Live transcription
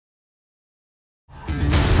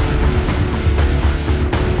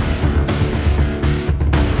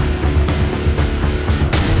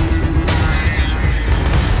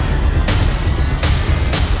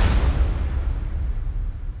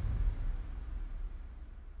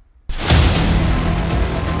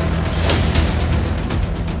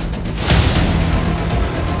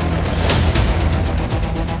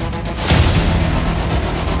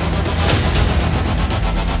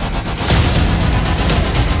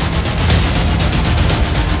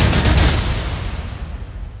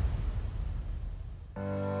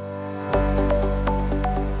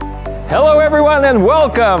gentlemen,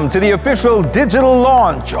 welcome to the official digital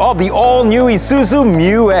launch of the all-new Isuzu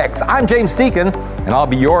Mu-X. I'm James Deacon, and I'll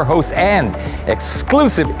be your host and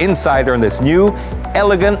exclusive insider on this new,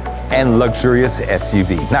 elegant, and luxurious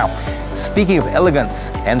SUV. Now, speaking of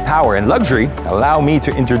elegance and power and luxury, allow me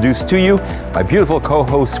to introduce to you my beautiful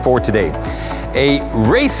co-host for today. A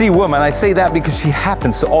racy woman, I say that because she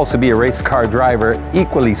happens to also be a race car driver,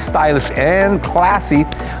 equally stylish and classy,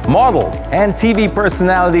 model and TV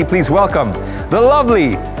personality. Please welcome the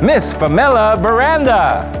lovely Miss Pamela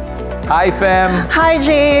Baranda. Hi, Fam. Hi,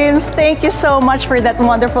 James. Thank you so much for that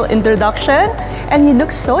wonderful introduction. And you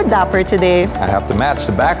look so dapper today. I have to match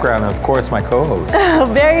the background and, of course, my co-host.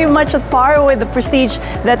 Very much at par with the prestige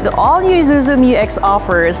that the all-new Isuzu Mu-X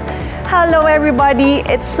offers. Hello, everybody.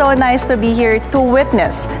 It's so nice to be here to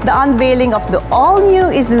witness the unveiling of the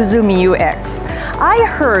all-new Isuzu Mu-X. I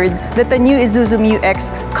heard that the new Isuzu Mu-X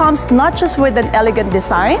comes not just with an elegant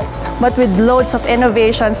design, but with loads of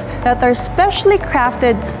innovations that are specially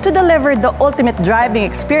crafted to deliver the ultimate driving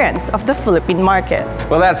experience of the Philippine market.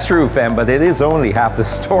 Well, that's true, Fam, but it is only half the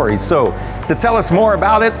story. So, to tell us more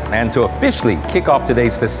about it and to officially kick off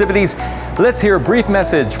today's festivities, let's hear a brief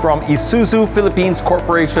message from Isuzu Philippines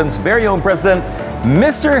Corporation's very own president,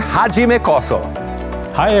 Mr. Hajime Koso.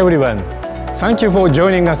 Hi everyone, thank you for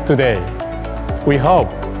joining us today. We hope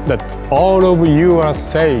that all of you are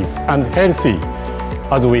safe and healthy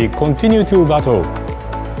as we continue to battle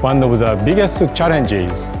one of the biggest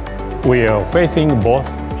challenges we are facing both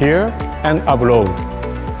here and abroad.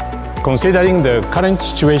 Considering the current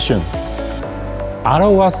situation,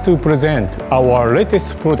 allow us to present our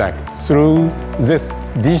latest product through this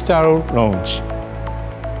digital launch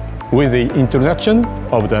with the introduction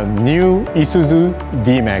of the new Isuzu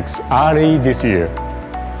D-Max early this year.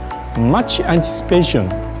 Much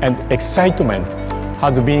anticipation and excitement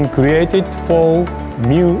has been created for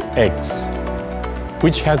Mu-X,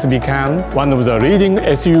 which has become one of the leading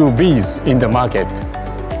SUVs in the market.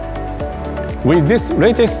 With this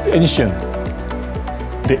latest edition,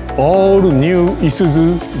 the all-new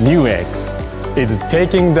Isuzu Mu-X is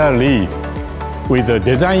taking the lead with a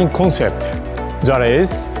design concept that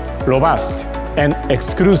is robust and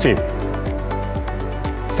exclusive,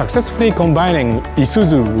 successfully combining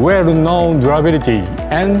Isuzu's well-known durability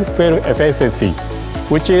and fuel efficiency,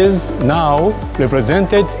 which is now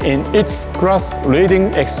represented in its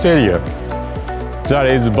class-leading exterior that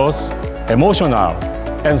is both emotional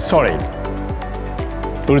and solid,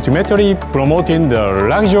 ultimately promoting the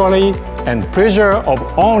luxury and pleasure of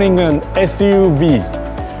owning an SUV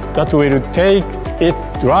that will take its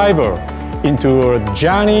driver into a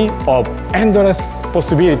journey of endless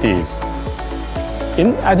possibilities.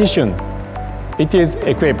 In addition, it is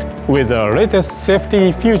equipped with the latest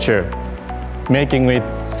safety feature, making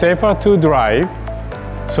it safer to drive,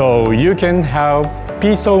 so you can have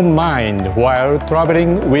peace of mind while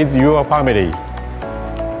traveling with your family.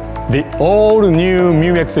 The all-new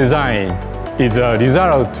Mu-X design is a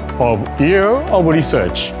result of years of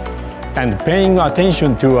research and paying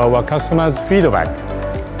attention to our customers' feedback,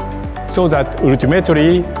 so that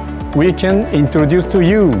ultimately we can introduce to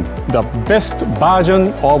you the best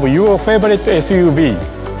version of your favorite SUV.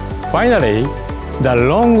 Finally, the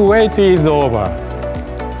long wait is over.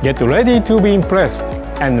 Get ready to be impressed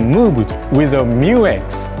and moved with a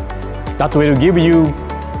Mu-X that will give you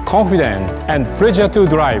confidence and pleasure to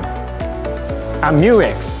drive. A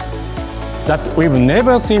Mu-X that we've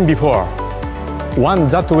never seen before. One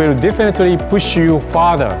that will definitely push you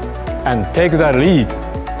further and take the lead.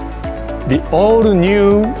 The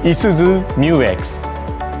all-new Isuzu Mu-X.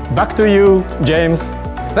 Back to you, James.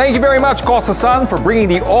 Thank you very much, Koso-san, for bringing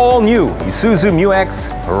the all-new Isuzu Mu-X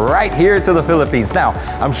right here to the Philippines. Now,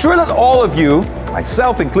 I'm sure that all of you,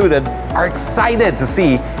 myself included, are excited to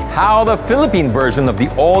see how the Philippine version of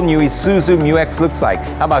the all-new Isuzu Mu-X looks like.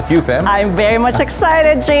 How about you, Fem? I'm very much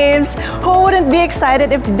excited, James. Who wouldn't be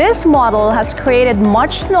excited if this model has created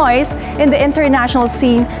much noise in the international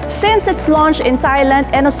scene since its launch in Thailand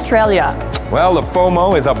and Australia? Well, the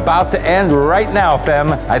FOMO is about to end right now,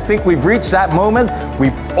 Fem. I think we've reached that moment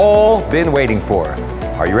we've all been waiting for.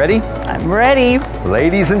 Are you ready? I'm ready.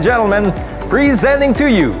 Ladies and gentlemen, presenting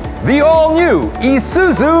to you the all-new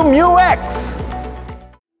Isuzu Mu-X.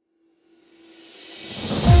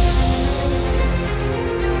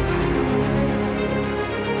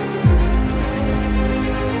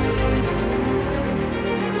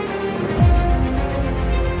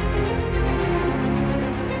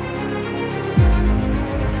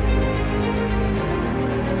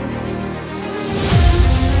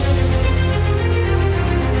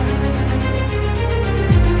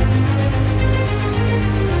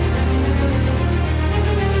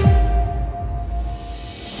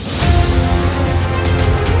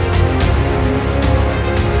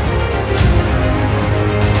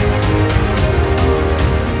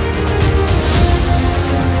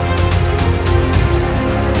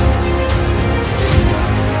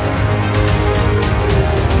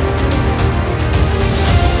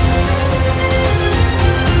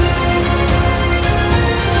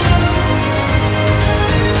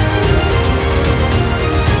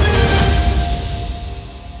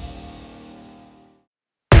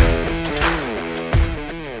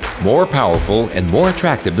 more powerful and more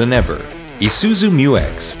attractive than ever. Isuzu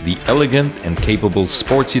MU-X, the elegant and capable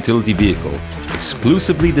sports utility vehicle,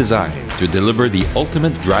 exclusively designed to deliver the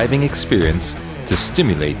ultimate driving experience to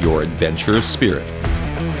stimulate your adventurous spirit.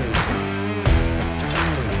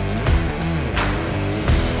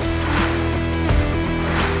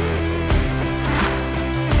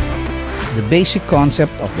 The basic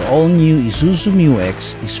concept of the all-new Isuzu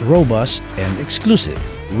MU-X is robust and exclusive.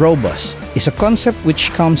 Robust is a concept which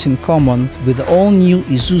comes in common with the all-new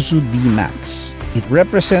Isuzu D-Max. It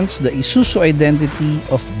represents the Isuzu identity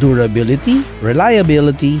of durability,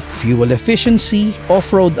 reliability, fuel efficiency,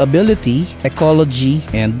 off-road ability, ecology,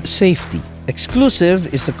 and safety.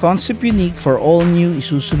 Exclusive is the concept unique for all-new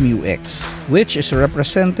Isuzu MU-X, which is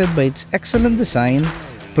represented by its excellent design,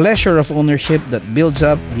 pleasure of ownership that builds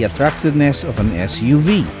up the attractiveness of an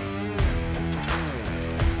SUV.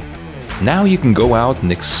 Now you can go out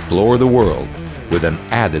and explore the world with an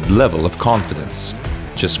added level of confidence.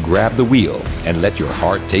 Just grab the wheel and let your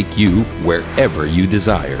heart take you wherever you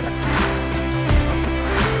desire.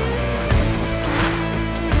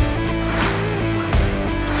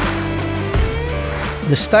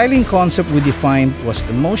 The styling concept we defined was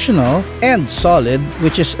emotional and solid,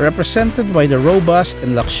 which is represented by the robust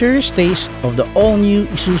and luxurious taste of the all-new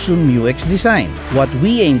Isuzu MU-X design. What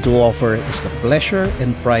we aim to offer is the pleasure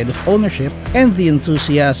and pride of ownership and the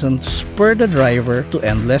enthusiasm to spur the driver to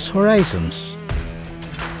endless horizons.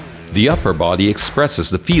 The upper body expresses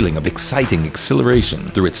the feeling of exciting exhilaration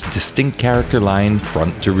through its distinct character line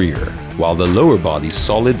front to rear, while the lower body's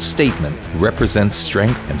solid statement represents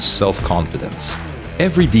strength and self-confidence.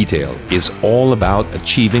 Every detail is all about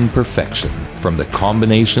achieving perfection, from the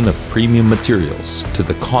combination of premium materials to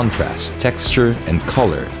the contrast, texture, and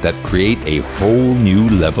color that create a whole new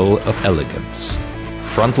level of elegance.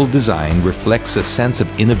 Frontal design reflects a sense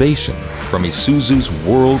of innovation, from Isuzu's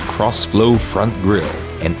World Crossflow front grille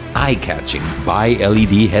and eye-catching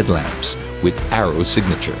bi-LED headlamps with arrow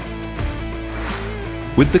signature.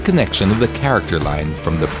 With the connection of the character line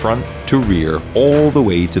from the front to rear all the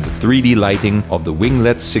way to the 3D lighting of the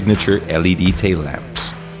winglet signature LED tail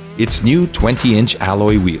lamps. Its new 20-inch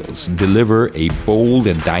alloy wheels deliver a bold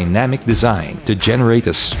and dynamic design to generate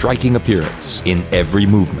a striking appearance in every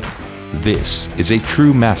movement. This is a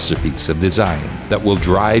true masterpiece of design that will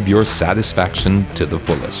drive your satisfaction to the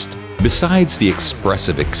fullest. Besides the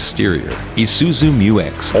expressive exterior, Isuzu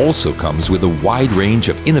MU-X also comes with a wide range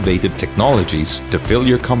of innovative technologies to fill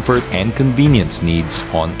your comfort and convenience needs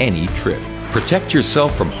on any trip. Protect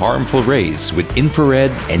yourself from harmful rays with infrared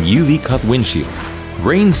and UV-cut windshield.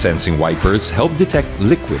 Rain-sensing wipers help detect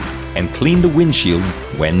liquid and clean the windshield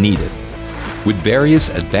when needed. With various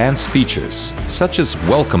advanced features such as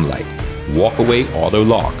Welcome Light, Walk-Away Auto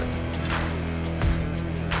Lock,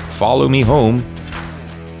 Follow Me Home,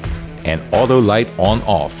 and Auto Light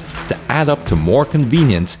On-Off to add up to more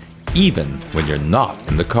convenience even when you're not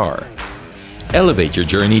in the car. Elevate your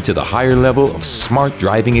journey to the higher level of smart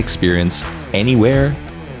driving experience anywhere,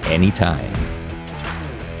 anytime.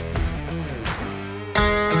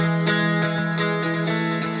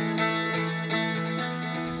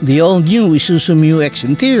 The all-new Isuzu MU-X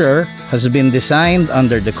interior has been designed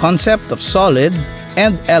under the concept of solid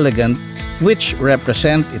and elegant, which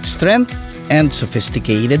represent its strength and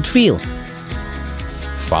sophisticated feel.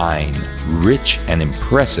 Fine, rich, and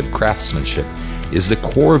impressive craftsmanship is the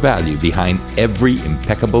core value behind every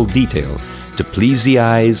impeccable detail to please the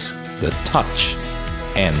eyes, the touch,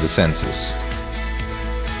 and the senses.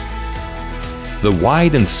 The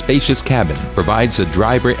wide and spacious cabin provides the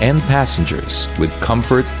driver and passengers with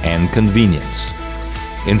comfort and convenience.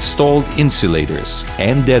 Installed insulators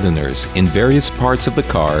and deadeners in various parts of the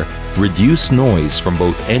car reduce noise from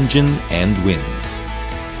both engine and wind.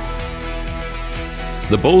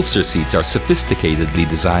 The bolster seats are sophisticatedly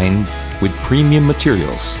designed with premium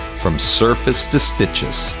materials from surface to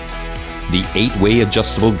stitches. The 8-way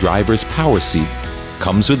adjustable driver's power seat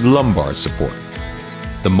comes with lumbar support.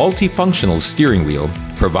 The multifunctional steering wheel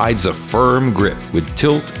provides a firm grip with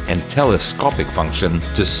tilt and telescopic function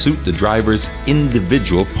to suit the driver's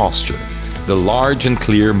individual posture. The large and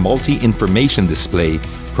clear multi-information display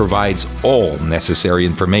provides all necessary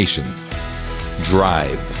information.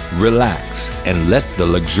 Drive, relax, and let the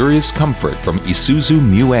luxurious comfort from Isuzu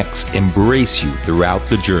MU-X embrace you throughout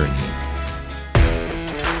the journey.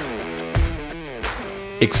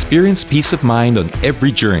 Experience peace of mind on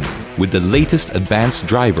every journey with the latest advanced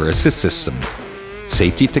driver assist system.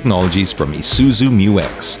 Safety technologies from Isuzu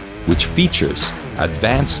MU-X, which features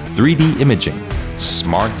advanced 3D imaging,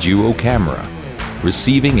 smart duo camera,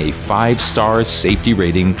 receiving a 5-star safety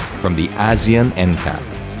rating from the ASEAN NCAP.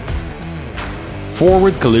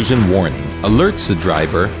 forward collision warning alerts the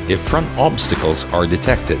driver if front obstacles are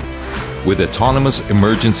detected, with autonomous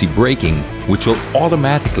emergency braking, which will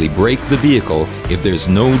automatically brake the vehicle if there's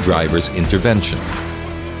no driver's intervention.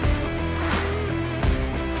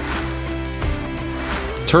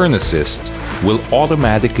 Turn assist will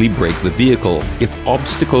automatically brake the vehicle if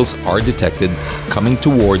obstacles are detected coming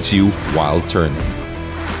towards you while turning.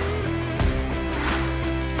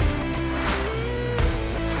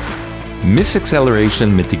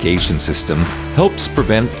 Misacceleration mitigation system helps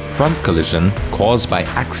prevent front collision caused by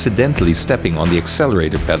accidentally stepping on the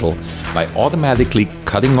accelerator pedal by automatically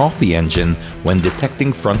cutting off the engine when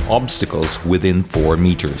detecting front obstacles within 4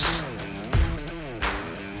 meters.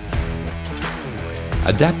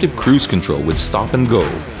 Adaptive cruise control with stop and go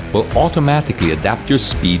will automatically adapt your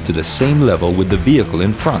speed to the same level with the vehicle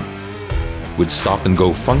in front, with stop and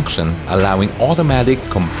go function allowing automatic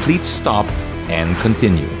complete stop and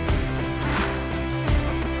continue.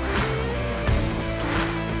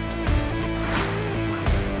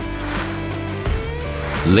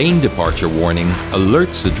 Lane departure warning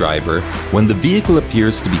alerts the driver when the vehicle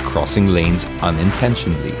appears to be crossing lanes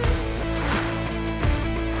unintentionally.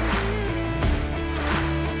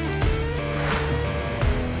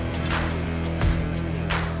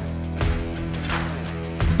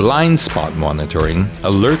 Blind spot monitoring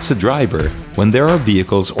alerts the driver when there are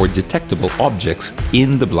vehicles or detectable objects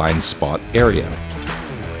in the blind spot area.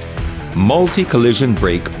 Multi-collision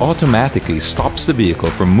brake automatically stops the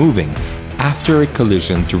vehicle from moving after a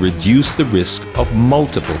collision to reduce the risk of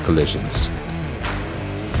multiple collisions.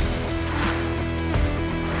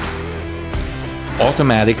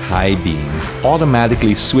 Automatic high beam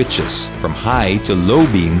automatically switches from high to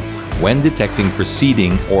low beam when detecting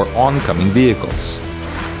preceding or oncoming vehicles.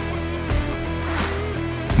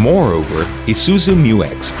 Moreover, Isuzu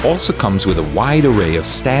MU-X also comes with a wide array of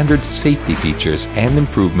standard safety features and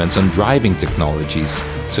improvements on driving technologies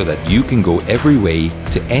so that you can go every way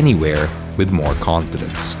to anywhere with more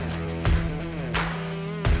confidence.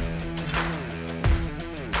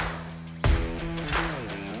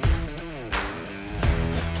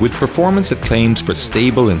 With performance that claims for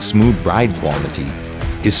stable and smooth ride quality,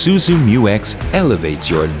 Isuzu MU-X elevates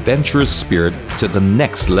your adventurous spirit to the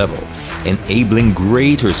next level, enabling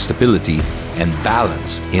greater stability and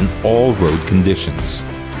balance in all road conditions.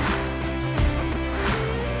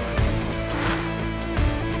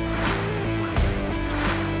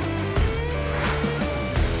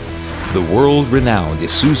 The world-renowned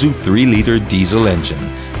Isuzu 3-liter diesel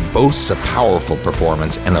engine boasts a powerful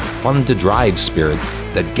performance and a fun-to-drive spirit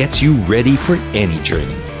that gets you ready for any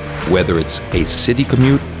journey, whether it's a city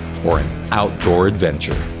commute or an outdoor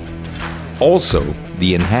adventure. Also,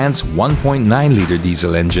 the enhanced 1.9-liter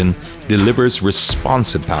diesel engine delivers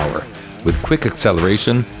responsive power with quick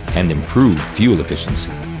acceleration and improved fuel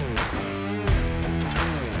efficiency.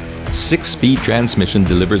 6-speed transmission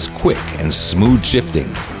delivers quick and smooth shifting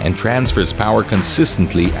and transfers power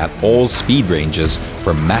consistently at all speed ranges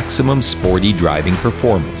for maximum sporty driving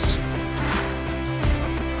performance.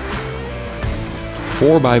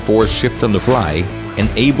 4x4 shift on the fly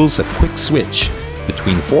enables a quick switch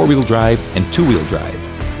between 4-wheel drive and 2-wheel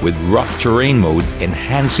drive, with rough terrain mode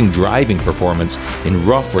enhancing driving performance in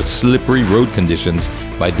rough or slippery road conditions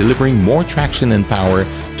by delivering more traction and power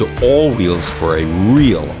to all wheels for a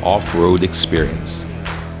real off-road experience.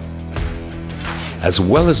 As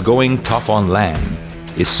well as going tough on land,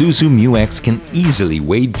 Isuzu MU-X can easily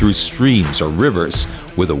wade through streams or rivers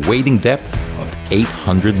with a wading depth of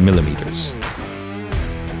 800 millimeters.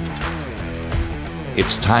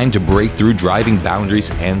 It's time to break through driving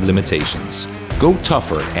boundaries and limitations. Go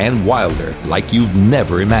tougher and wilder like you've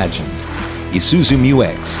never imagined. Isuzu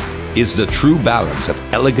MU-X is the true balance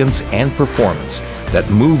of elegance and performance that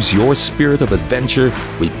moves your spirit of adventure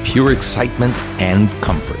with pure excitement and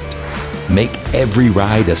comfort. Make every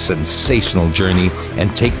ride a sensational journey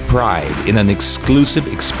and take pride in an exclusive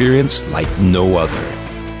experience like no other.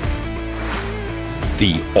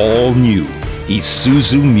 The all-new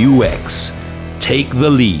Isuzu MU-X. Take the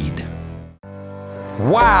lead.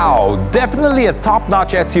 Wow, definitely a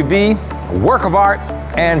top-notch SUV, a work of art,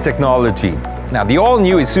 and technology. Now, the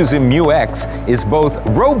all-new Isuzu MU-X is both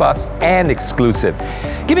robust and exclusive,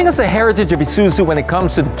 giving us a heritage of Isuzu when it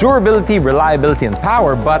comes to durability, reliability, and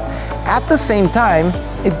power, but at the same time,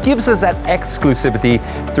 it gives us that exclusivity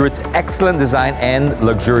through its excellent design and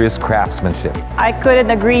luxurious craftsmanship. I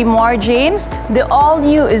couldn't agree more, James. The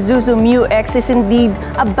all-new Isuzu MU-X is indeed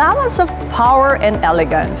a balance of power and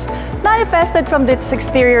elegance, manifested from its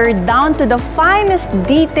exterior down to the finest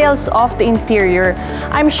details of the interior.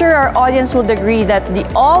 I'm sure our audience would agree agree that the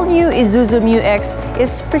all-new Isuzu Mu-X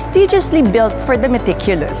is prestigiously built for the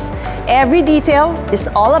meticulous. Every detail is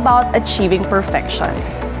all about achieving perfection.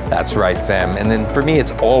 That's right, fam. And then for me,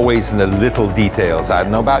 it's always in the little details. I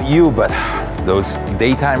don't know about you, but those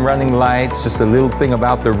daytime running lights, just a little thing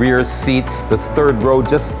about the rear seat, the third row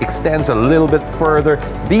just extends a little bit further.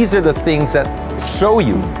 These are the things that show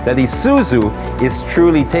you that Isuzu is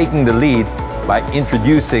truly taking the lead by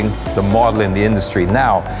introducing the model in the industry.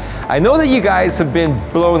 Now, I know that you guys have been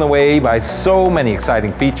blown away by so many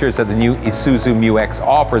exciting features that the new Isuzu Mu-X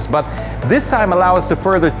offers, but this time allow us to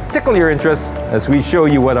further tickle your interest as we show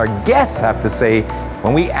you what our guests have to say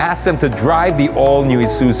when we ask them to drive the all-new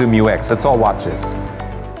Isuzu Mu-X. Let's all watch this.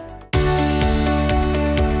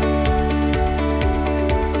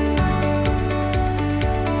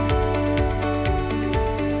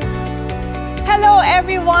 Hello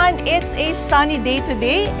everyone, it's a sunny day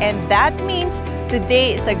today, and that means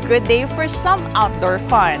today is a good day for some outdoor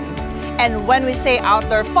fun. And when we say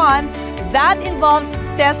outdoor fun, that involves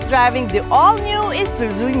test driving the all-new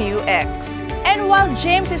Isuzu Mu-X. And while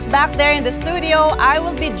James is back there in the studio, I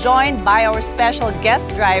will be joined by our special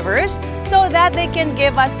guest drivers so that they can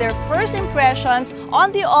give us their first impressions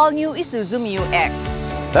on the all-new Isuzu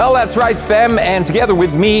Mu-X. Well, that's right, fam, and together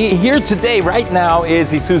with me here today, right now,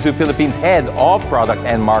 is Isuzu Philippines Head of Product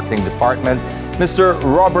and Marketing Department, Mr.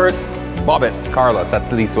 Robert Bobbit Carlos, that's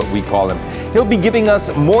at least what we call him. He'll be giving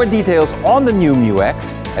us more details on the new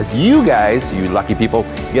Mu-X as you guys, you lucky people,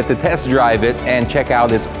 get to test drive it and check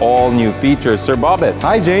out its all-new features. Sir Bobbit.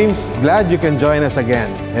 Hi James, glad you can join us again.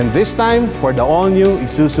 And this time for the all-new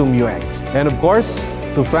Isuzu Mu-X. And of course,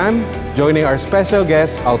 to fam, joining our special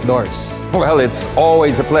guest outdoors. Well, it's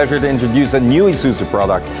always a pleasure to introduce a new Isuzu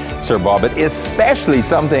product, Sir Bobbit, especially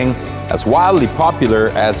something as wildly popular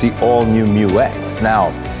as the all-new Mu-X.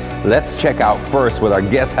 Now, let's check out first what our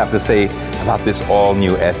guests have to say about this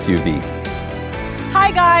all-new SUV.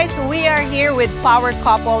 Hi guys, we are here with power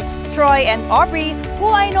couple Troy and Aubrey, who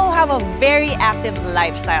I know have a very active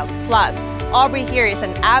lifestyle. Plus, Aubrey here is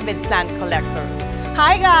an avid plant collector.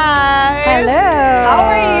 Hi guys! Hello! How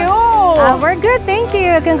are you? We're good, thank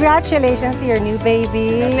you. Congratulations to your new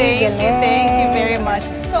baby. Thank you very much.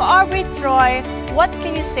 So Aubrey, Troy, what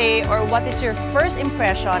can you say or what is your first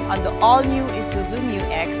impression on the all-new Isuzu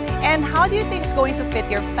Mu-X, and how do you think it's going to fit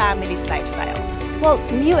your family's lifestyle? Well,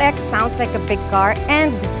 Mu-X sounds like a big car,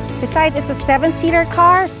 and besides it's a 7-seater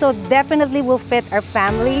car, so definitely will fit our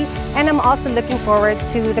family. And I'm also looking forward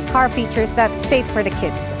to the car features that's safe for the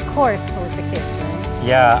kids. Of course, towards the kids, right?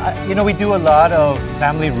 Yeah, you know, we do a lot of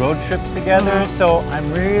family road trips together, so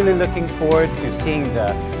I'm really looking forward to seeing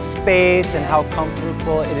the space and how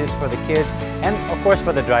comfortable it is for the kids, and of course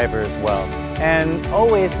for the driver as well. And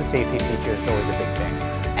always the safety feature is always a big thing.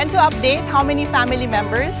 And to update, how many family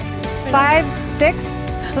members? 5, 6,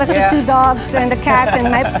 plus the 2 dogs and the cats and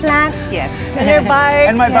my plants, yes. And your bike.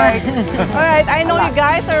 And my bike. All right, I know you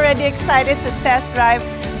guys are already excited to test drive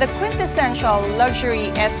the quintessential luxury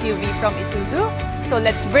SUV from Isuzu. So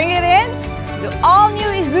let's bring it in, the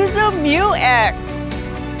all-new Isuzu Mu-X.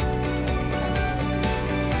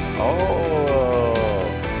 Oh.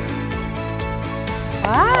 Wow!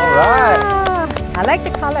 All right. I like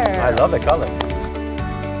the color. I love the color.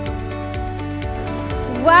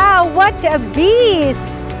 Wow, what a beast!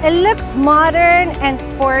 It looks modern and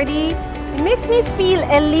sporty. It makes me feel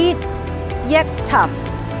elite, yet tough.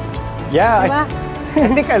 Yeah, Wow. I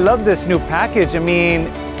think I love this new package. I mean,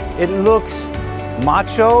 it looks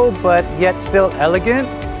macho, but yet still elegant.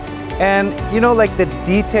 And you know, like the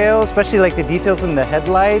details, especially like the details in the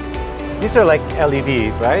headlights, these are like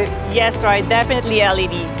LED, right? Yes, right, definitely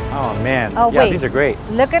LEDs. Oh man, Oh, yeah, wait. these are great.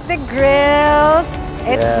 Look at the grills.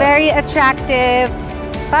 It's Yeah. very attractive.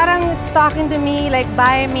 Parang it's talking to me like,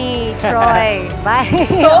 buy me, Troy. Buy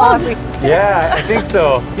Sold? Aubrey. Yeah, I think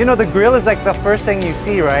so. You know, the grill is like the first thing you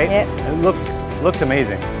see, right? Yes. It looks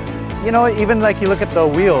amazing. You know, even like you look at the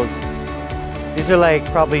wheels. These are like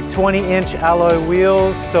probably 20-inch alloy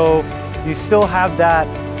wheels, so you still have that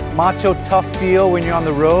macho tough feel when you're on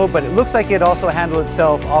the road, but it looks like it also handles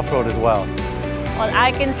itself off-road as well. Well,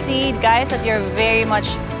 I can see, guys, that you're very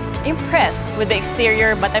much impressed with the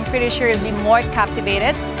exterior, but I'm pretty sure you'll be more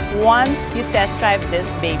captivated once you test drive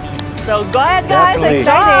this baby. So go ahead, guys, Definitely.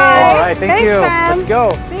 excited! All right, thank Thanks, you. fam. Let's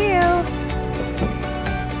go. See you.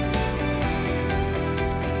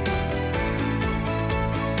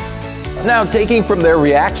 Now, taking from their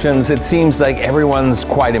reactions, it seems like everyone's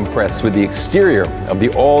quite impressed with the exterior of the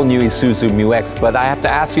all-new Isuzu Mu-X. But I have to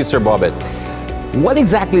ask you, Sir Bobbit, what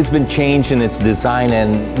exactly has been changed in its design,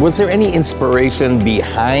 and was there any inspiration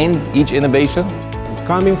behind each innovation?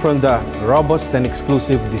 coming from the robust and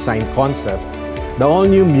exclusive design concept, the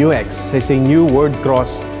all-new MU-X has a new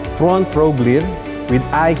world-cross front fog glare with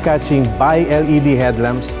eye-catching bi-LED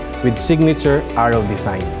headlamps with signature arrow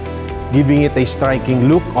design, giving it a striking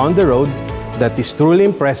look on the road that is truly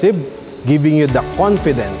impressive, giving you the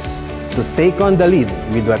confidence to take on the lead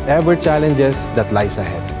with whatever challenges that lies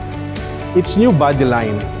ahead. Its new body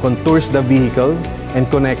line contours the vehicle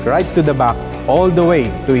and connect right to the back all the way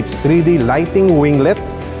to its 3D lighting winglet,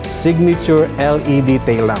 signature LED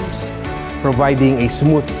tail lamps, providing a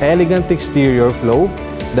smooth, elegant exterior flow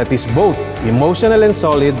that is both emotional and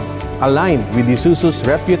solid, aligned with Isuzu's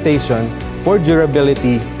reputation for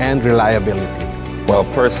durability and reliability. Well,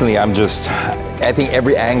 personally, I think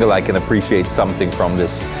every angle I can appreciate something from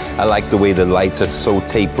this. I like the way the lights are so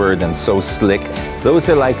tapered and so slick. Those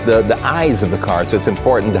are like the eyes of the car, so it's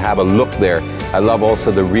important to have a look there. I love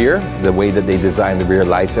also the rear, the way that they design the rear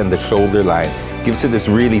lights and the shoulder line. Gives it this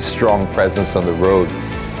really strong presence on the road.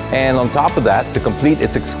 And on top of that, to complete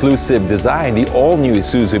its exclusive design, the all-new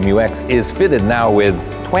Isuzu MU-X is fitted now with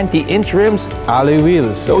 20-inch rims. Alloy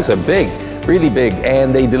wheels. Those are big, really big,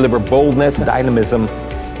 and they deliver boldness, dynamism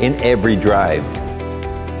in every drive.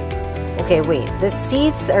 Okay, wait. The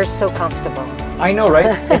seats are so comfortable. I know,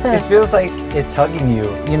 right? It feels like it's hugging you.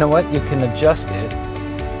 You know what? You can adjust it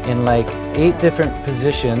in like 8 different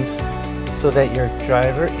positions so that your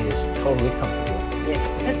driver is totally comfortable. Yes.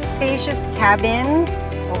 The spacious cabin.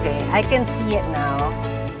 Okay, I can see it now.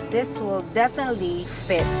 This will definitely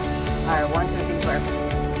fit our 1, 2, 3, 4,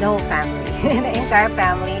 the whole family, the entire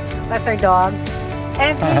family, plus our dogs.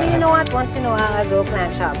 And maybe, you know what, once in a while I'll go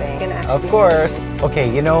plant shopping. Of course. Okay,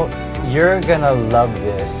 you know, you're gonna love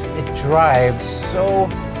this. It drives so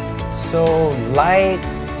light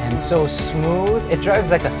and so smooth. It drives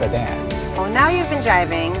like a sedan. Oh, now you've been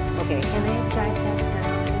driving. Okay, can I drive test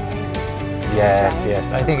now? Can I Yes, drive?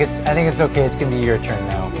 yes. I think it's okay. It's gonna be your turn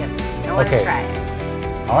now. Yeah, I want to Okay. try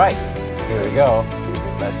it. All right, here we go.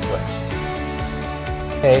 Let's switch.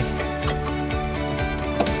 Hey.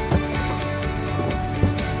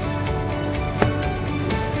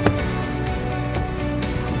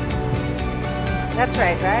 That's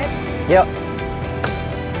right? Yep.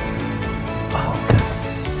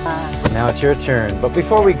 Now it's your turn. But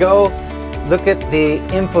before we go, look at the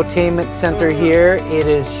infotainment center here. It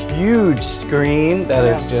is huge screen that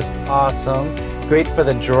is just awesome. Great for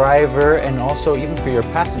the driver and also even for your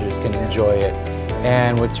passengers can enjoy it.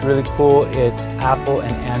 And what's really cool, it's Apple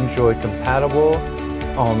and Android compatible.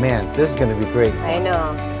 Oh man, this is gonna be great. I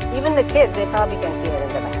know. Even the kids, they probably can see it in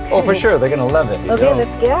the back. Oh, for sure, they're gonna love it. You Okay, know?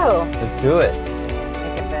 let's go. Let's do it.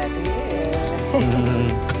 Look at that view.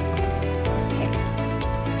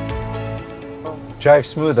 Drive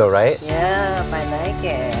smooth though, right? Yeah, I like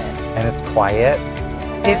it. And it's quiet.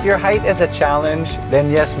 If your height is a challenge,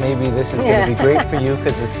 then yes, maybe this is going to be great for you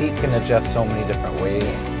because the seat can adjust so many different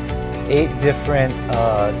ways. 8 different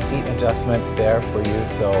seat adjustments there for you,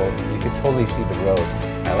 so you can totally see the road.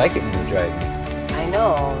 I like it when you're driving. I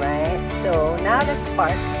know, right? So now let's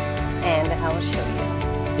park and I will show you.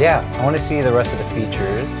 Yeah, I want to see the rest of the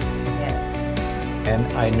features. Yes. And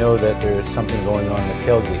I know that there's something going on in the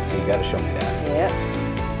tailgate, so you got to show me that. Yep.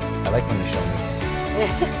 I like when you show me.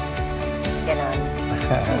 Get on.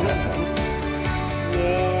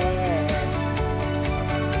 Yes.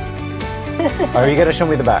 Are you going to show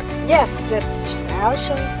me the back? Yes, I'll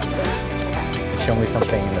show you something. Show me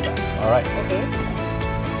something in the back. All right. Okay.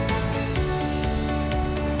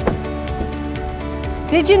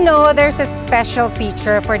 Did you know there's a special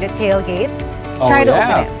feature for the tailgate? Try to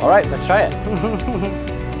open it. All right, let's try it.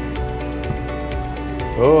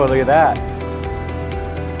 Oh, look at that.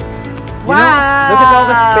 Wow. Look at all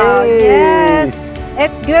the space. Yes.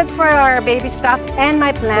 It's good for our baby stuff and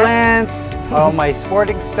my plants. Oh, my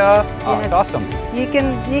sporting stuff. Oh, Yes. it's awesome. You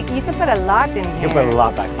can put a lot in here. You can put a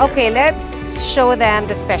lot back here. Okay, let's show them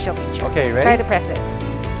the special feature. Okay, ready? Try to press it.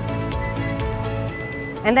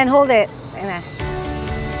 And then hold it.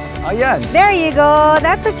 Oh, yeah. There you go.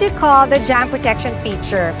 That's what you call the jam protection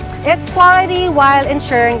feature. It's quality while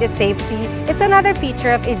ensuring the safety. It's another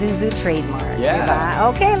feature of Isuzu trademark. Yeah.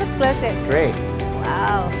 Diba? Okay, let's close it. Great.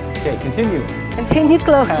 Wow. Okay, continue. Continue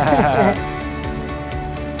close.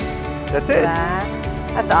 That's it.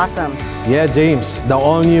 That's awesome. Yeah, James, the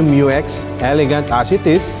all-new MU-X, elegant as it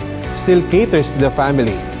is, still caters to the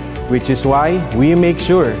family, which is why we make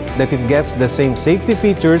sure that it gets the same safety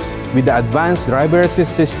features with the Advanced Driver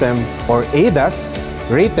Assist System, or ADAS,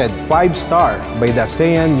 rated 5-star by the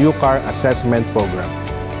ASEAN New Car Assessment Program.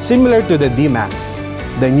 Similar to the D-Max,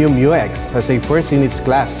 the new MU-X has a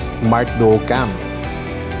first-in-its-class Smart Duo Cam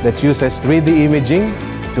that uses 3D imaging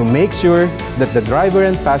to make sure that the driver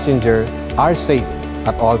and passenger are safe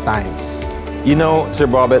at all times. You know, Sir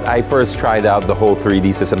Bobbitt, I first tried out the whole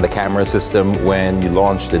 3D system, the camera system, when you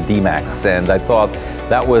launched the D-Max, and I thought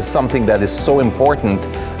that was something that is so important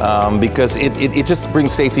because it just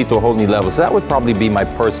brings safety to a whole new level. So that would probably be my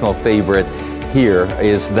personal favorite here,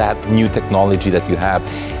 is that new technology that you have.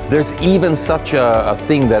 There's even such a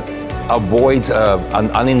thing that avoids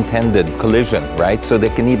an unintended collision, right? So they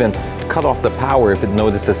can even cut off the power if it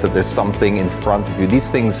notices that there's something in front of you.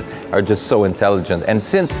 These things are just so intelligent. And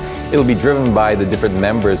since it'll be driven by the different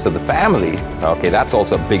members of the family, okay, that's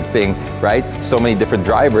also a big thing, right? So many different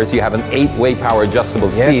drivers. You have an 8-way power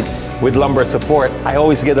adjustable seat with lumbar support. I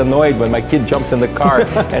always get annoyed when my kid jumps in the car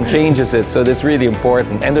and changes it, so that's really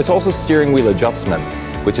important. And there's also steering wheel adjustment,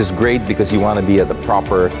 which is great because you want to be at the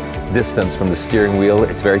proper distance from the steering wheel.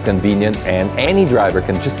 It's very convenient, and any driver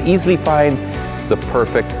can just easily find the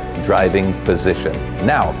perfect driving position.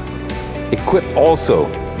 Now, equipped also,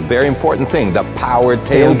 very important thing, the power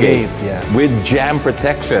tailgate with jam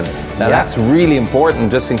protection. Now that's really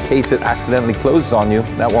important, just in case it accidentally closes on you.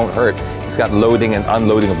 That won't hurt. It's got loading and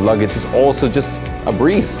unloading of luggage. It's also just a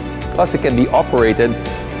breeze. Plus it can be operated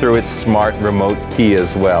through its smart remote key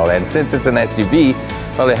as well. And since it's an SUV,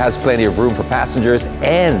 well, it has plenty of room for passengers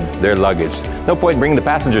and their luggage. No point in bringing the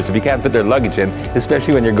passengers if you can't fit their luggage in,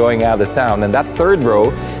 especially when you're going out of town. And that third row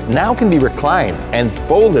now can be reclined and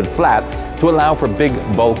folded flat to allow for big,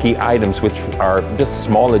 bulky items, which are just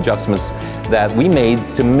small adjustments that we made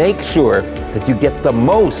to make sure that you get the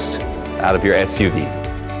most out of your SUV.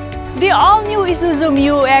 The all-new Isuzu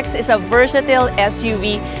MU-X is a versatile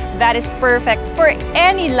SUV that is perfect for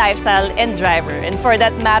any lifestyle and driver. And for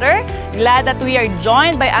that matter, glad that we are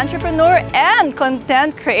joined by entrepreneur and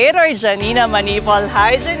content creator Janina Manipal.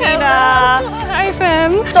 Hi, Janina! Hi,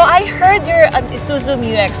 Fem! So I heard you're an Isuzu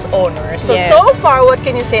MU-X owner. So far, what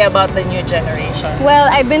can you say about the new generation? Well,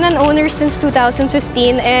 I've been an owner since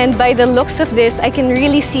 2015, and by the looks of this, I can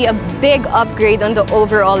really see a big upgrade on the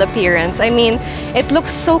overall appearance. I mean, it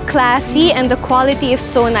looks so classy and the quality is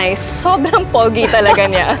so nice. Sobrang pogi talaga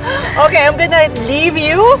niya. Okay, I'm gonna leave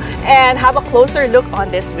you and have a closer look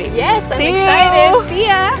on this baby. Yes, I'm excited. See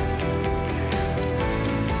ya!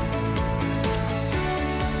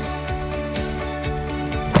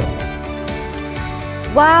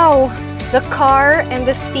 Wow! The car and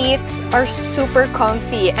the seats are super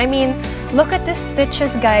comfy. I mean, look at the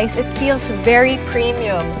stitches, guys. It feels very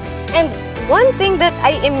premium. And one thing that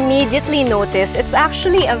I immediately noticed, it's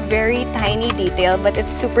actually a very tiny detail, but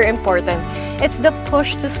it's super important. It's the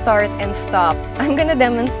push to start and stop. I'm gonna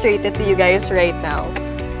demonstrate it to you guys right now.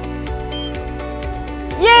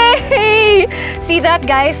 Yay! See that,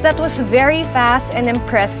 guys? That was very fast and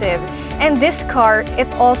impressive. And this car, it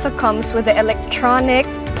also comes with the electronic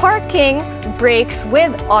parking brakes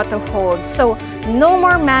with auto hold. So no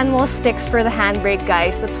more manual sticks for the handbrake,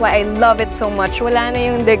 guys. That's why I love it so much. Wala na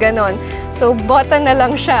yung de ganon. So button na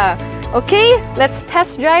lang siya. Okay, let's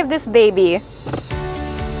test drive this baby.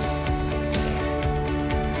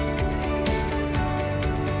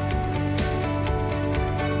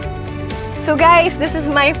 So guys, this is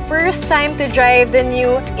my first time to drive the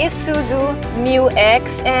new Isuzu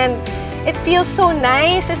MU-X, and it feels so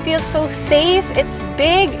nice, it feels so safe, it's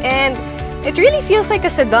big, and it really feels like a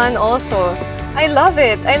sedan also. I love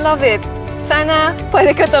it, I love it. Sana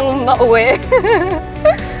pwede ko tong mauwi.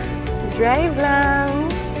 Drive lang.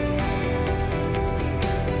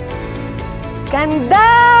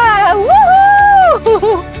 Ganda!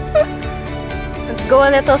 Woohoo! Let's go a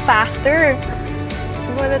little faster. Let's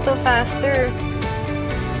go a little faster.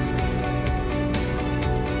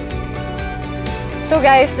 So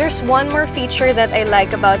guys, there's one more feature that I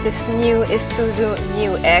like about this new Isuzu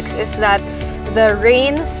MU-X is that the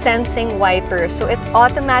rain sensing wiper. So it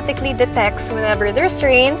automatically detects whenever there's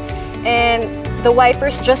rain and the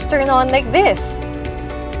wipers just turn on like this.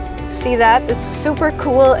 See that? It's super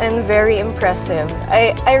cool and very impressive.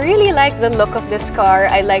 I really like the look of this car.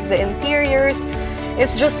 I like the interiors.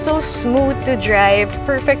 It's just so smooth to drive,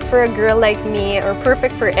 perfect for a girl like me or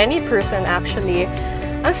perfect for any person actually.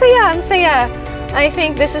 Ang saya, ang saya. I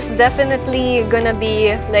think this is definitely gonna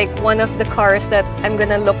be like one of the cars that I'm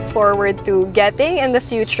gonna look forward to getting in the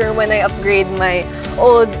future when I upgrade my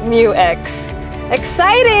old MU-X.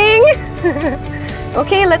 Exciting!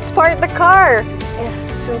 Okay, let's park the car. It's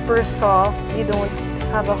super soft. You don't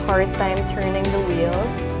have a hard time turning the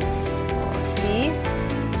wheels. Oh, see?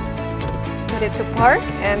 Put it to park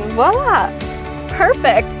and voila!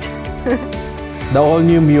 Perfect! The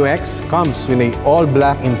all-new MU-X comes with an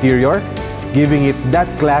all-black interior, giving it that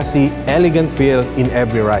classy, elegant feel in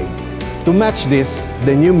every ride. To match this,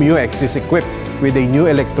 the new MU-X is equipped with a new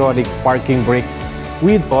electronic parking brake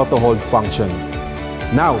with auto hold function.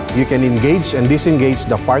 Now, you can engage and disengage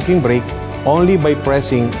the parking brake only by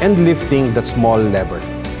pressing and lifting the small lever.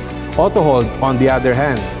 Auto hold, on the other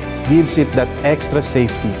hand, gives it that extra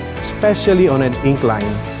safety, especially on an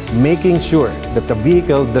incline, making sure that the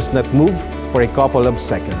vehicle does not move for a couple of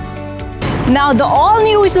seconds. Now, the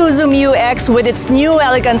all-new Isuzu Mu-X with its new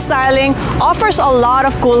elegant styling offers a lot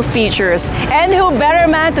of cool features. And who better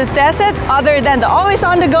man to test it other than the always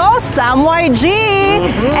on-the-go Sam YG?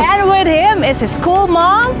 And with him is his cool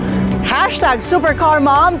mom,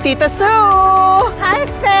 #supercarmom, Tita Sue. Hi,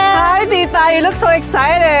 Fel! Hi, Tita. You look so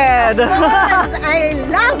excited. Yes, I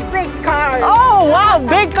love big cars. Oh, wow,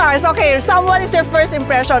 big cars. Okay, what is your first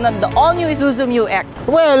impression on the all-new Isuzu Mu-X?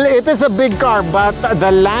 Well, it is a big car, but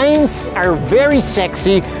the lines are very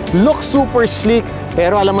sexy, look super sleek,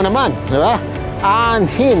 pero alam mo naman, di ba?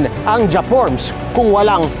 Anhin ang Japorms kung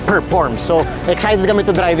walang performs. So, excited kami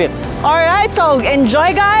to drive it. Alright, so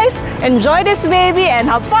enjoy guys, enjoy this baby and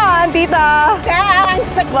have fun, Tita!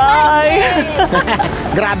 Thanks! Bye!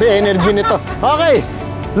 Grabe energy nito. Okay,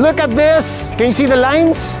 look at this. Can you see the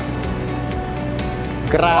lines?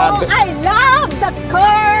 Grabe. Oh, I love the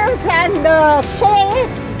curves and the shape.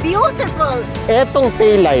 Beautiful. Etong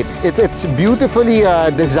taillight, it's beautifully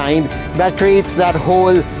designed that creates that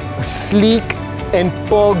whole sleek and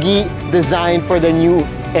poggy design for the new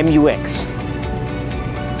MUX.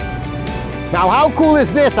 Now, how cool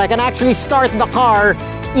is this? I can actually start the car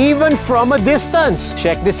even from a distance.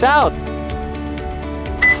 Check this out.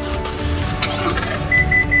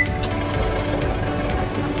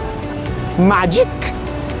 Magic.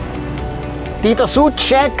 Tita Sue,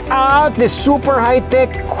 check out this super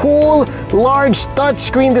high-tech, cool, large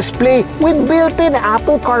touchscreen display with built-in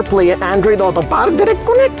Apple CarPlay and Android Auto para direct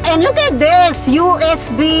connect. And look at this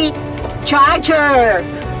USB charger.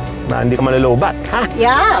 Na hindi ka malalobat, ha?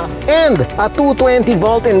 Yeah. And a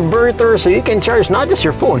 220-volt inverter so you can charge not just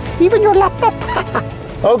your phone, even your laptop.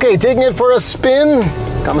 Okay, taking it for a spin.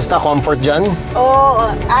 Kamusta comfort dyan?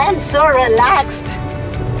 Oh, I am so relaxed.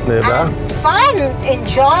 Diba? And fun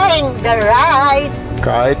enjoying the ride.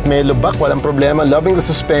 Kahit may lubak, walang problema. Loving the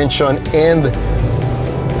suspension and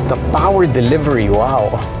the power delivery.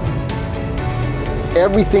 Wow.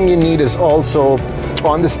 Everything you need is also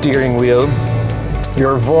on the steering wheel.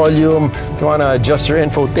 Your volume, you want to adjust your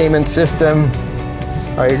infotainment system.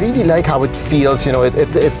 I really like how it feels. You know,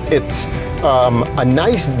 it's a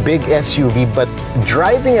nice big SUV, but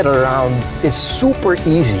driving it around is super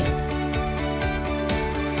easy.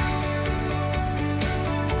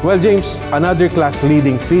 Well, James, another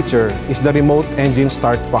class-leading feature is the remote engine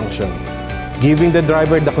start function, giving the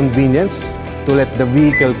driver the convenience to let the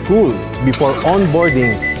vehicle cool before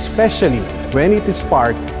onboarding, especially when it is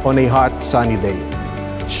parked on a hot, sunny day,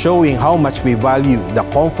 showing how much we value the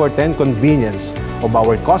comfort and convenience of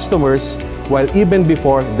our customers while even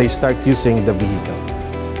before they start using the vehicle.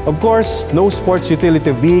 Of course, no sports utility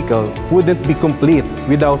vehicle wouldn't be complete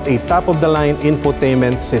without a top-of-the-line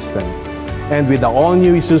infotainment system. And with the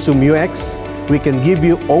all-new Isuzu Mu-X, we can give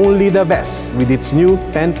you only the best with its new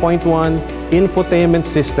 10.1 infotainment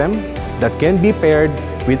system that can be paired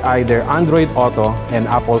with either Android Auto and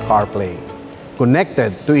Apple CarPlay,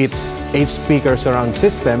 connected to its 8-speaker surround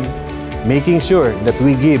system, making sure that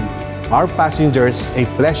we give our passengers a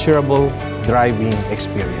pleasurable driving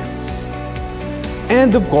experience.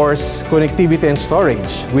 And of course, connectivity and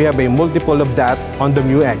storage. We have a multiple of that on the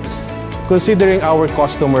Mu-X. Considering our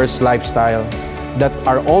customers' lifestyle that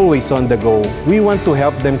are always on the go, we want to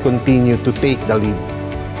help them continue to take the lead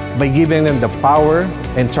by giving them the power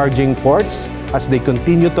and charging ports as they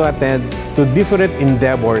continue to attend to different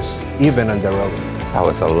endeavors even on the road. That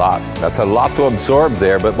was a lot. That's a lot to absorb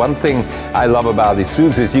there. But one thing I love about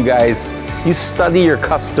Isuzu is you study your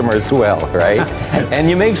customers well, right? And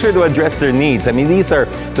you make sure to address their needs. I mean, these are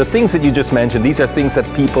the things that you just mentioned. These are things that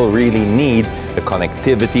people really need. The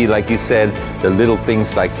connectivity, like you said, the little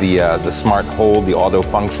things like the smart hold, the auto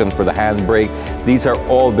function for the handbrake. These are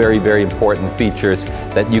all very, very important features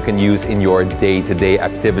that you can use in your day-to-day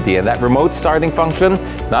activity. And that remote starting function,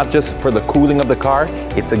 not just for the cooling of the car,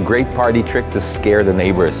 it's a great party trick to scare the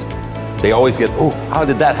neighbors. They always get, oh, how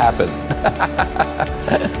did that happen?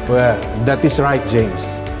 Well, that is right,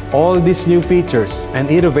 James. All these new features and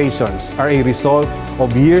innovations are a result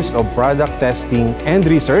of years of product testing and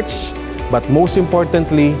research, but most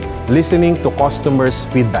importantly, listening to customers'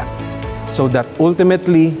 feedback, so that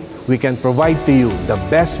ultimately, we can provide to you the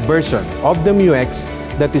best version of the Mu-X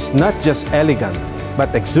that is not just elegant,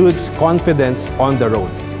 but exudes confidence on the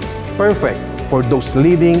road. Perfect for those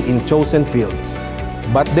leading in chosen fields.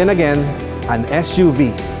 But then again, an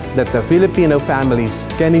SUV that the Filipino families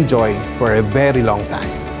can enjoy for a very long time.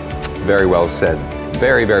 Very well said.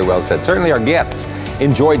 Very, very well said. Certainly our guests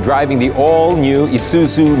enjoyed driving the all-new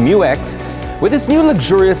Isuzu MU-X with its new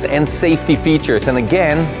luxurious and safety features. And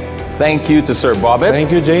again, thank you to Sir Bobbitt.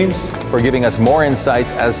 Thank you, James, for giving us more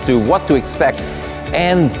insights as to what to expect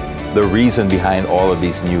and the reason behind all of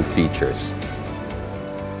these new features.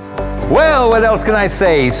 Well, what else can I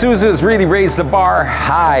say? Isuzu has really raised the bar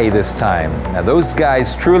high this time. Now, those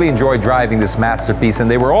guys truly enjoyed driving this masterpiece,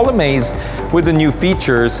 and they were all amazed with the new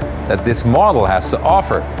features that this model has to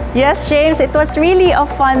offer. Yes, James, it was really a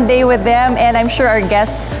fun day with them, and I'm sure our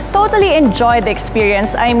guests totally enjoyed the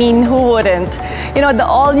experience. I mean, who wouldn't? You know, the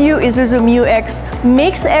all-new Isuzu MU-X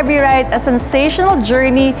makes every ride a sensational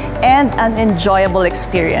journey and an enjoyable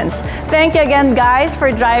experience. Thank you again, guys,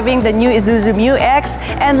 for driving the new Isuzu MU-X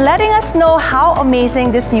and letting us know how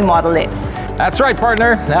amazing this new model is. That's right,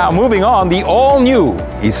 partner. Now, moving on, the all-new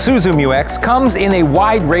Isuzu MU-X comes in a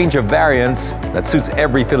wide range of variants that suits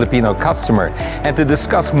every Filipino customer. And to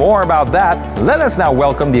discuss more about that, let us now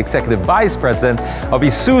welcome the Executive Vice President of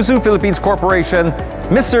Isuzu Philippines Corporation,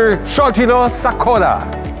 Mr. Shojiro Sakura.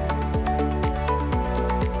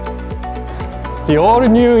 The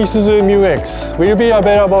all-new Isuzu MU-X will be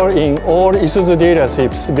available in all Isuzu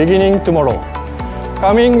dealerships beginning tomorrow,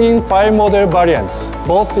 coming in 5 model variants,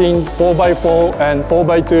 both in 4x4 and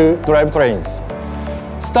 4x2 drivetrains.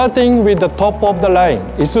 Starting with the top-of-the-line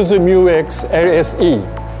Isuzu MU-X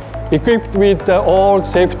LSE, equipped with all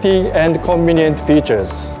safety and convenient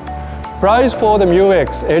features. Price for the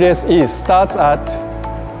MU-X LSE starts at...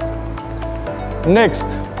 Next,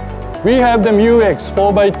 we have the MU-X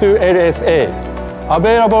 4x2 LSA,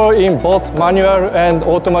 available in both manual and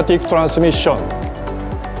automatic transmission.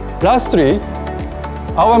 Lastly,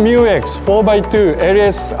 our MU-X 4x2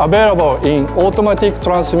 LS available in automatic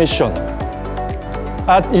transmission.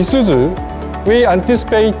 At Isuzu, we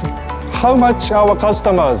anticipate how much our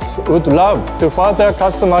customers would love to further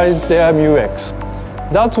customize their MU-X.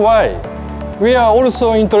 That's why we are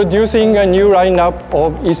also introducing a new lineup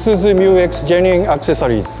of Isuzu MU-X genuine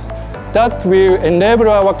accessories that will enable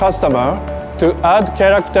our customer to add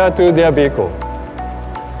character to their vehicle.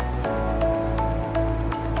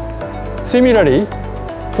 Similarly,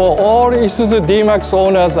 for all Isuzu D-Max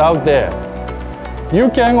owners out there, you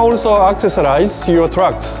can also accessorize your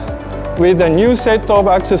trucks with a new set of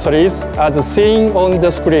accessories as seen on the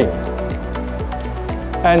screen.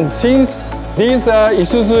 And since these are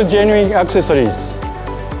Isuzu genuine accessories,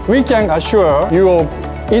 we can assure you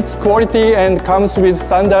of its quality and comes with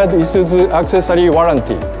standard Isuzu accessory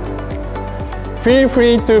warranty. Feel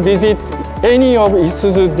free to visit any of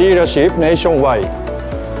Isuzu dealership nationwide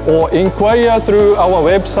or inquire through our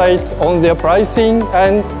website on their pricing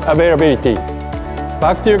and availability.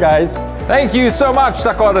 Back to you guys. Thank you so much,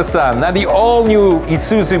 Sakura-san. Now, the all-new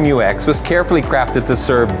Isuzu MU-X was carefully crafted to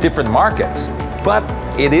serve different markets, but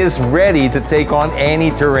it is ready to take on any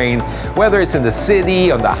terrain, whether it's in the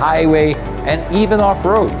city, on the highway, and even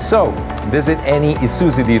off-road. So, visit any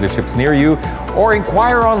Isuzu dealerships near you or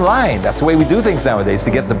inquire online. That's the way we do things nowadays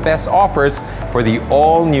to get the best offers for the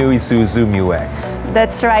all-new Isuzu MU-X.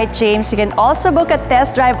 That's right, James. You can also book a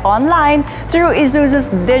test drive online through Isuzu's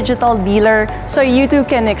digital dealer, so you too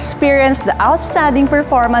can experience the outstanding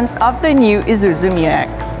performance of the new Isuzu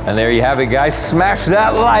MU-X. And there you have it, guys. Smash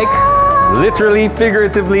that like, literally,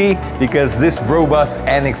 figuratively, because this robust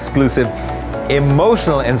and exclusive,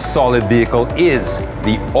 emotional and solid vehicle is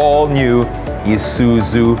the all-new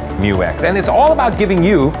Isuzu MU-X. And it's all about giving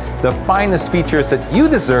you the finest features that you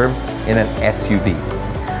deserve in an SUV.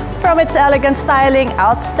 From its elegant styling,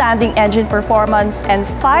 outstanding engine performance, and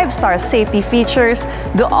 5-star safety features,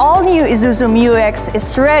 the all-new Isuzu MU-X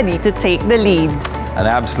is ready to take the lead. An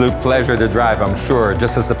absolute pleasure to drive, I'm sure,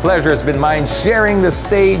 just as the pleasure has been mine sharing the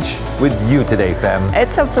stage with you today, fam.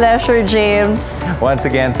 It's a pleasure, James. Once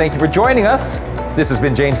again, thank you for joining us. This has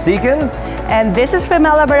been James Deacon. And this is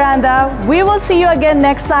Femela Baranda. We will see you again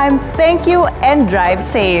next time. Thank you and drive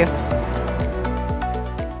safe.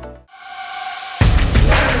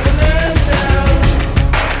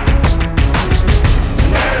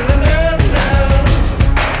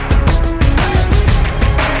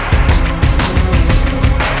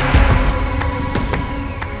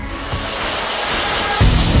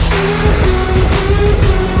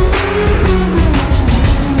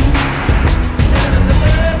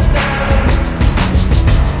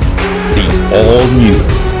 All new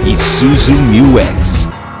Isuzu MU-X.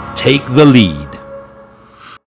 Take the lead.